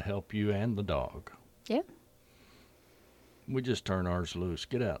 that would help you and the dog. Yeah, We just turn ours loose.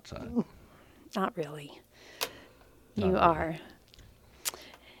 Get outside. not really. Not You really. are.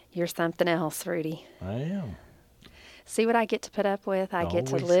 You're something else, Rudy. I am. See what I get to put up with? I get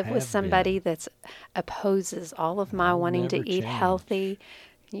to Always live with have somebody that opposes all of my I'll wanting to never eat change. healthy.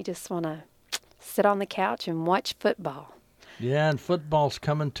 You just want to sit on the couch and watch football. Yeah, and football's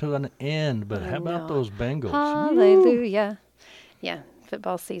coming to an end, but how about know. those Bengals? Hallelujah. Yeah,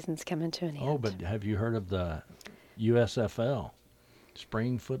 football season's coming to an end. Oh, but have you heard of the USFL,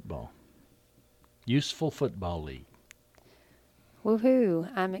 spring football? Useful Football League. Woohoo,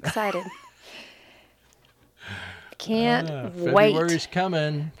 I'm excited. Can't wait. February's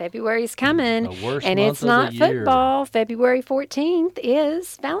coming. February's coming. The worst and month it's of not the year. football. February 14th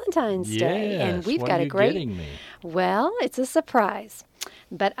is Valentine's Day. And Yes, we've what got are a you great. getting me? Well, it's a surprise.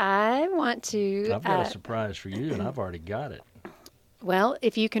 But I want to. I've got a surprise for you, and I've already got it. Well,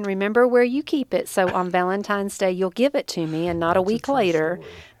 if you can remember where you keep it, so on Valentine's Day you'll give it to me and not a That's a week true later,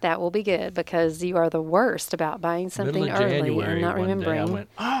 story. that will be good because you are the worst about buying something Middle of early January, and not one day, remembering. I went,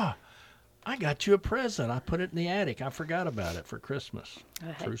 I got you a present. I put it in the attic. I forgot about it for Christmas.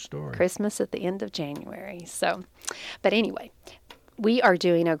 True story. Christmas at the end of January. So, but anyway, we are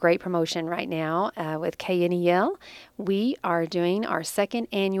doing a great promotion right now with KNEL. We are doing our second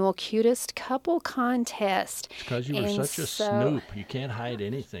annual Cutest Couple Contest. It's because you were And such a so- snoop. You can't hide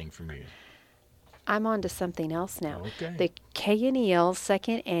anything from you. I'm on to something else now. Okay. The KNEL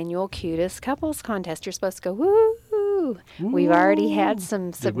second annual Cutest Couples Contest. You're supposed to go, woo! We've already had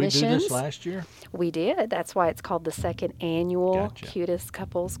some Did we submissions. do this last year? We did. That's why it's called the second annual Gotcha. Cutest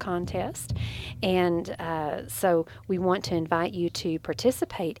Couples Contest. And so we want to invite you to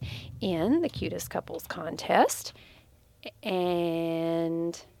participate in the Cutest Couples Contest.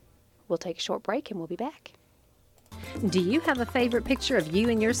 And we'll take a short break and we'll be back. Do you have a favorite picture of you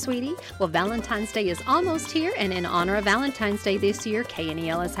and your sweetie? Well, Valentine's Day is almost here, and in honor of Valentine's Day this year,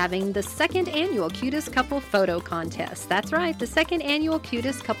 KNEL is having the second annual Cutest Couple Photo Contest. That's right, the second annual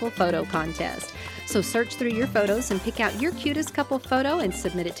Cutest Couple Photo Contest. So search through your photos and pick out your cutest couple photo and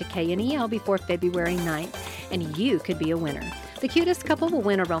submit it to KNEL before February 9th, and you could be a winner. The cutest couple will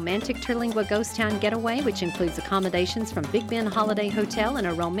win a romantic Terlingua Ghost Town getaway, which includes accommodations from Big Ben Holiday Hotel and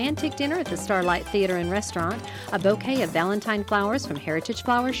a romantic dinner at the Starlight Theater and Restaurant, a bouquet of Valentine flowers from Heritage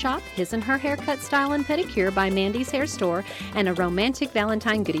Flower Shop, His and Her Haircut Style and Pedicure by Mandy's Hair Store, and a romantic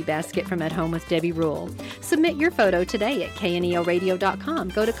Valentine goodie basket from At Home with Debbie Rule. Submit your photo today at kneoradio.com.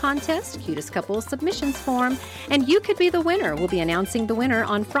 Go to Contest, Cutest Couple Submissions Form, and you could be the winner. We'll be announcing the winner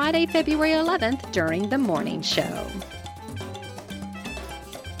on Friday, February 11th during the morning show.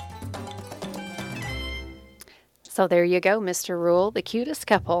 So there you go, Mr. Rule, the cutest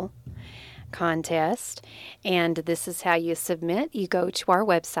couple contest. And this is how you submit. You go to our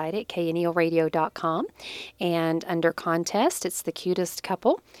website at kneoradio.com, and under contest, it's the cutest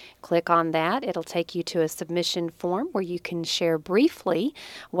couple. Click on that. It'll take you to a submission form where you can share briefly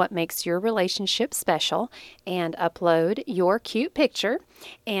what makes your relationship special and upload your cute picture.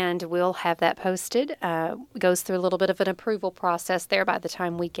 And we'll have that posted. It goes through a little bit of an approval process there by the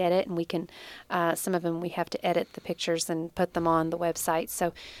time we get it. And we can, some of them we have to edit the pictures and put them on the website.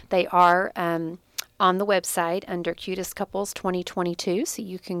 So they are on the website under Cutest Couples 2022, so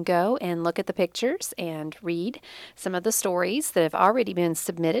you can go and look at the pictures and read some of the stories that have already been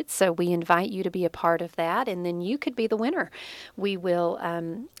submitted. So we invite you to be a part of that, and then you could be the winner. We will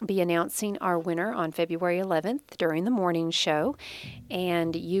be announcing our winner on February 11th during the morning show,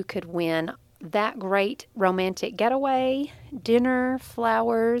 and you could win that great romantic getaway, dinner,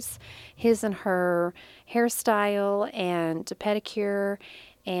 flowers, His and Her hairstyle and pedicure,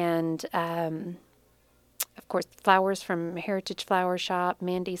 and of course, flowers from Heritage Flower Shop,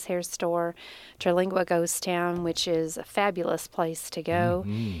 Mandy's Hair Store, Terlingua Ghost Town, which is a fabulous place to go.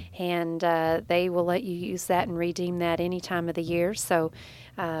 Mm-hmm. And they will let you use that and redeem that any time of the year. So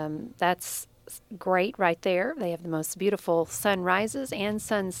that's great right there. They have the most beautiful sunrises and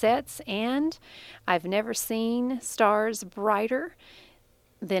sunsets, and I've never seen stars brighter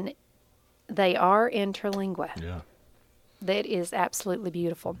than they are in Terlingua. Yeah. That is absolutely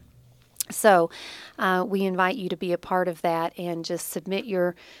beautiful. So we invite you to be a part of that and just submit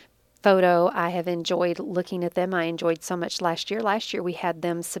your photo. I have enjoyed looking at them. I enjoyed so much last year. Last year we had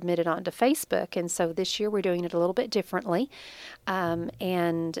them submitted onto Facebook, and so this year we're doing it a little bit differently,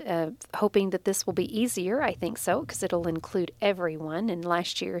 and hoping that this will be easier. I think so, because it'll include everyone. And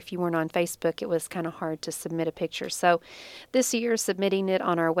last year, if you weren't on Facebook, it was kind of hard to submit a picture. So this year, submitting it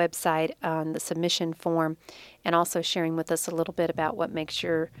on our website on the submission form, and also sharing with us a little bit about what makes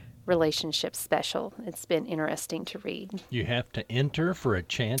your relationship special. It's been interesting to read. You have to enter for a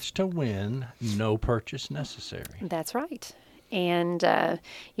chance to win. No purchase necessary. That's right. And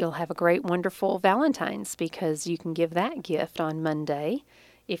you'll have a great, wonderful Valentine's, because you can give that gift on Monday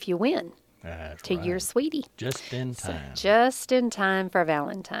if you win. That's to right. Your sweetie. Just in time. So just in time for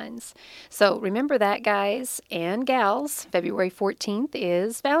Valentine's. So remember that, guys and gals. February 14th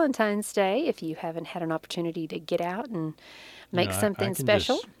is Valentine's Day. If you haven't had an opportunity to get out and make something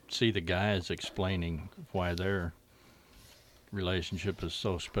special. Just see the guys explaining why their relationship is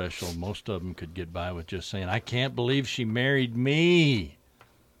so special. Most of them could get by with just saying, "I can't believe she married me."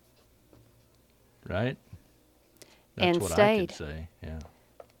 Right? That's and what stayed. I could say. Yeah.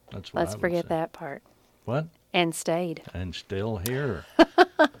 That's what Let's I would forget say. that part. What? And stayed. And still here.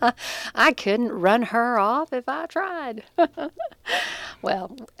 I couldn't run her off if I tried.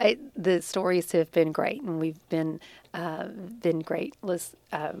 Well, the stories have been great, and we've been great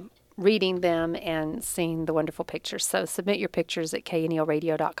reading them and seeing the wonderful pictures. So submit your pictures at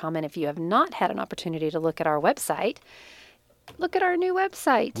kneoradio.com, and if you have not had an opportunity to look at our website, look at our new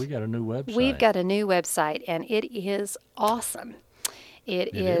website. We got a new website. We've got a new website, and it is awesome.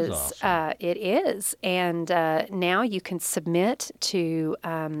 It is awesome. It is. And now you can submit to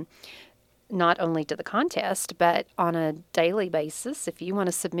not only to the contest, but on a daily basis. If you want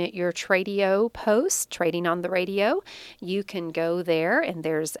to submit your Tradio post, Trading on the Radio, you can go there, and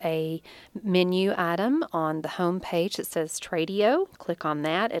there's a menu item on the home page that says Tradio. Click on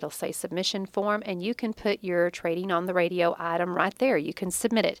that. It'll say submission form, and you can put your Trading on the Radio item right there. You can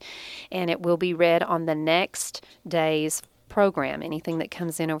submit it, and it will be read on the next day's program. Anything that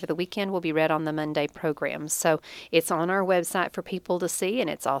comes in over the weekend will be read on the Monday program. So it's on our website for people to see, and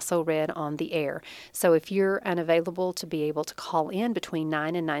it's also read on the air. So if you're unavailable to be able to call in between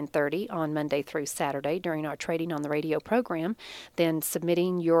 9 and 9:30 on Monday through Saturday during our Trading on the Radio program, then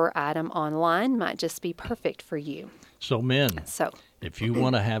submitting your item online might just be perfect for you. So men, if you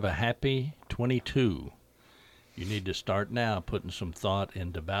want to have a happy 22, you need to start now putting some thought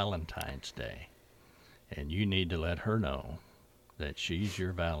into Valentine's Day. And you need to let her know that she's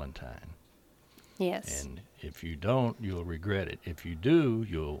your Valentine. Yes. And if you don't, you'll regret it. If you do,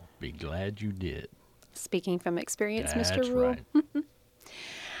 you'll be glad you did. Speaking from experience, That's Mr. Rule. right.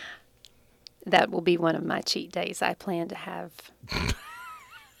 That will be one of my cheat days. I plan to have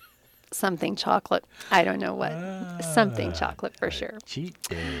something chocolate. I don't know what. Something chocolate for sure. Cheat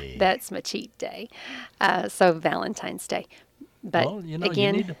day. That's my cheat day. So Valentine's Day. But well, you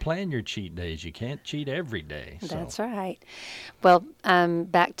again, need to plan your cheat days. You can't cheat every day. So. That's right. Well,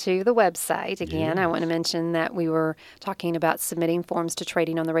 back to the website again. I want to mention that we were talking about submitting forms to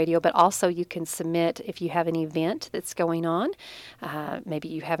Trading on the Radio, but also you can submit if you have an event that's going on. Maybe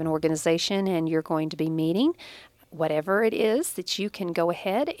you have an organization and you're going to be meeting. Whatever it is that you can go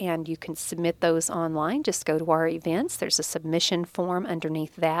ahead and you can submit those online. Just go to our events. There's a submission form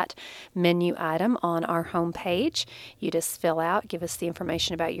underneath that menu item on our homepage. You just fill out, give us the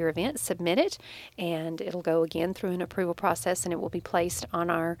information about your event, submit it, and it'll go again through an approval process and it will be placed on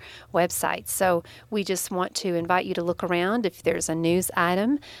our website. So we just want to invite you to look around. If there's a news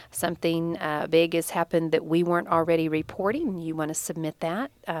item, something big has happened that we weren't already reporting, and you want to submit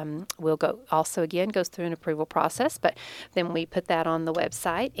that, we'll go also again goes through an approval process. But then we put that on the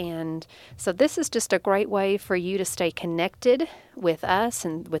website. And so this is just a great way for you to stay connected with us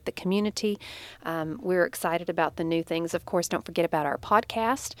and with the community. We're excited about the new things. Of course, don't forget about our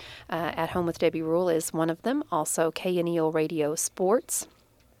podcast. At Home with Debbie Rule is one of them. Also, KNEL Radio Sports.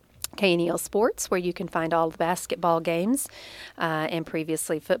 KNEL Sports, where you can find all the basketball games and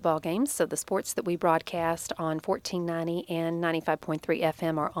previously football games. So the sports that we broadcast on 1490 and 95.3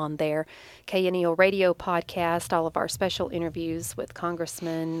 FM are on there. KNEL Radio Podcast, all of our special interviews with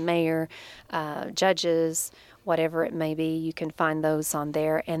congressmen, mayor, judges, whatever it may be, you can find those on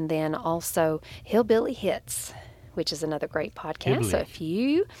there. And then also Hillbilly Hits, which is another great podcast. Hillbilly. So if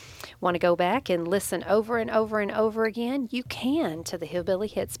you want to go back and listen over and over and over again, you can to the Hillbilly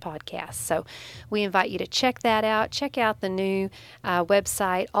Hits podcast. So we invite you to check that out. Check out the new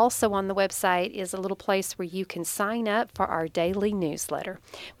website. Also on the website is a little place where you can sign up for our daily newsletter.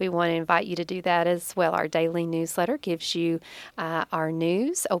 We want to invite you to do that as well. Our daily newsletter gives you our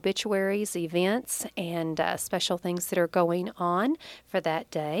news, obituaries, events, and special things that are going on for that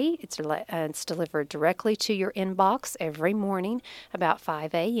day. It's delivered directly to your inbox every morning about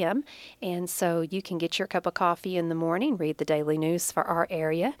 5 a.m. And so you can get your cup of coffee in the morning, read the daily news for our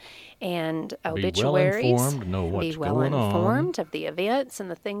area, and obituaries. Be well informed, know what's going on. Be well informed of the events and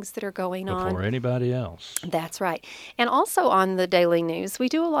the things that are going on. Before anybody else. That's right. And also on the daily news, we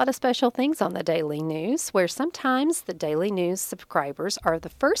do a lot of special things on the daily news where sometimes the daily news subscribers are the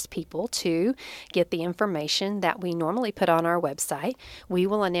first people to get the information that we normally put on our website. We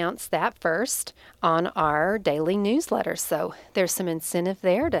will announce that first on our daily newsletter. So there's some incentive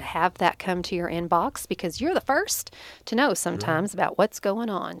there to have that come to your inbox because you're the first to know sometimes about what's going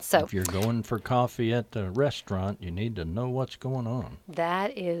on. So if you're going for coffee at the restaurant, you need to know what's going on.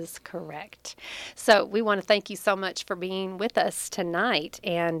 That is correct. So we want to thank you so much for being with us tonight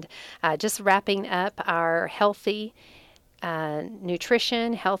and just wrapping up our healthy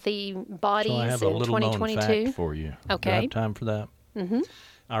nutrition, healthy bodies so I have a in little 2022. known fact for you. Okay. Do I have time for that? Mm-hmm.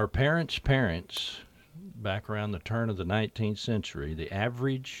 Our parents, back around the turn of the 19th century, the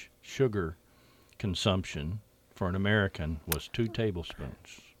average sugar consumption for an American was 2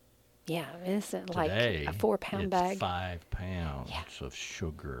 tablespoons. Yeah, isn't like Today, a 4-pound bag? 5 pounds of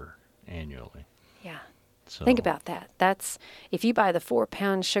sugar annually. Yeah. So Think about that. That's if you buy the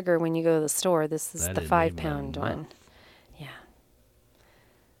 4-pound sugar when you go to the store, this is that the isn't 5-pound even one. enough. Yeah.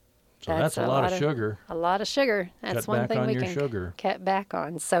 So that's a lot of sugar. A lot of sugar. That's Cut one back thing on we your can sugar. cut back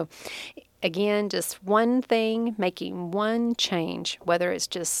on. So again, just one thing, making one change, whether it's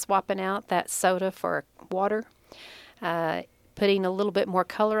just swapping out that soda for water, putting a little bit more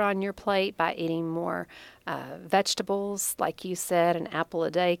color on your plate by eating more vegetables. Like you said, an apple a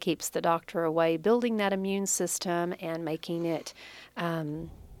day keeps the doctor away, building that immune system and making it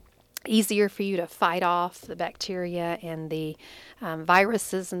easier for you to fight off the bacteria and the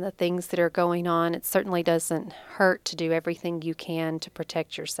viruses and the things that are going on. It certainly doesn't hurt to do everything you can to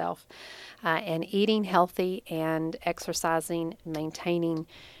protect yourself. And eating healthy and exercising, maintaining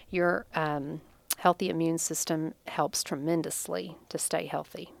your healthy immune system helps tremendously to stay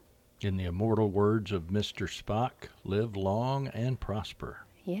healthy. In the immortal words of Mr. Spock, live long and prosper.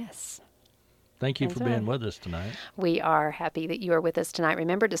 Yes. Thank you That's for being right. with us tonight. We are happy that you are with us tonight.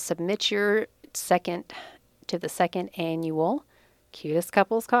 Remember to submit your second annual Cutest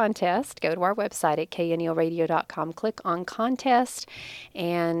Couples Contest. Go to our website at knelradio.com. Click on Contest,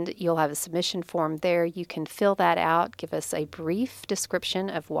 and you'll have a submission form there. You can fill that out. Give us a brief description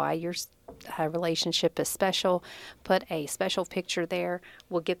of why you're relationship is special, put a special picture there.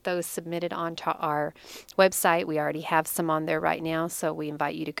 We'll get those submitted onto our website. We already have some on there right now, so we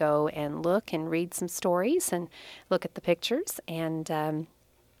invite you to go and look and read some stories and look at the pictures. And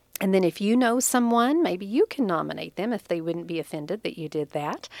then if you know someone, maybe you can nominate them if they wouldn't be offended that you did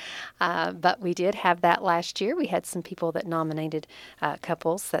that. But we did have that last year. We had some people that nominated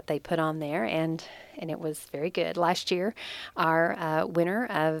couples that they put on there, and it was very good. Last year, our winner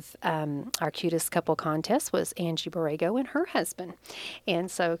of our Cutest Couple Contest was Angie Borrego and her husband.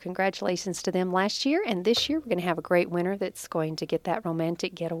 And so congratulations to them last year. And this year, we're going to have a great winner that's going to get that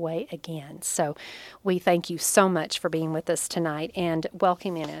romantic getaway again. So we thank you so much for being with us tonight and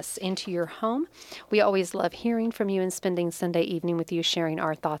welcoming us into your home. We always love hearing from you and spending Sunday evening with you, sharing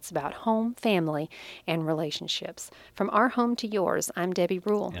our thoughts about home, family, and relationships. From our home to yours, I'm Debbie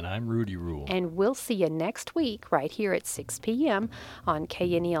Rule. And I'm Rudy Rule. And we'll see you next week right here at 6 p.m. on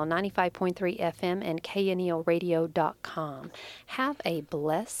KNEL 95.3 FM and KNELradio.com. Have a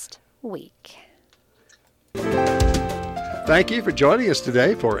blessed week. Thank you for joining us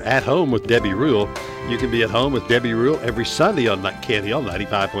today for At Home with Debbie Rule. You can be at home with Debbie Rule every Sunday on KNEL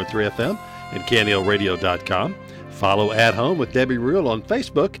 95.3 FM and KNELradio.com. Follow At Home with Debbie Rule on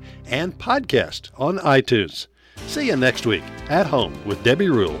Facebook and podcast on iTunes. See you next week at Home with Debbie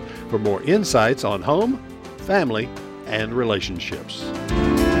Rule for more insights on home, family, and relationships.